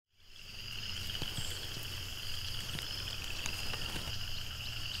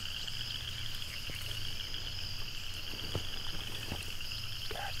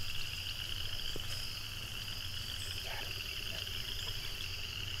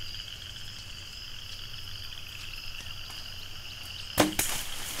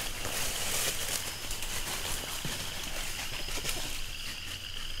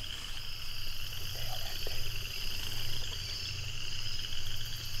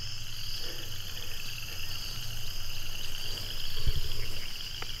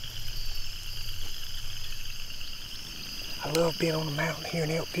I love being on the mountain here in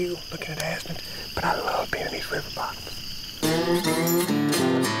Elkview, looking at Aspen, but I love being in these river bottoms.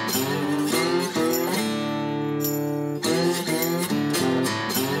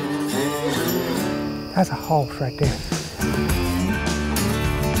 That's a horse right there.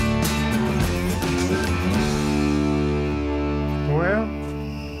 Well,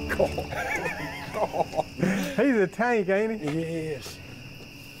 he's a tank, ain't he? Yes.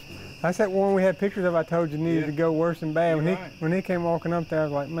 That's that one we had pictures of. I told you needed to go worse than bad. You're When he came walking up there, I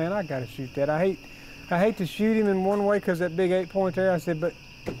was like, man, I gotta shoot that. I hate to shoot him in one way because that big 8-point there. I said, but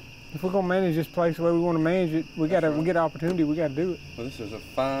if we're gonna manage this place the way we want to manage it, we get an opportunity. We gotta do it. Well, this is a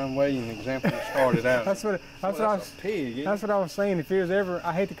fine way and example to start it out. That's what I was saying. If there's ever,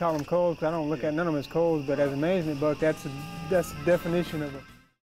 I hate to call them culls because I don't look at none of them as culls, but as a management buck, that's the definition of it.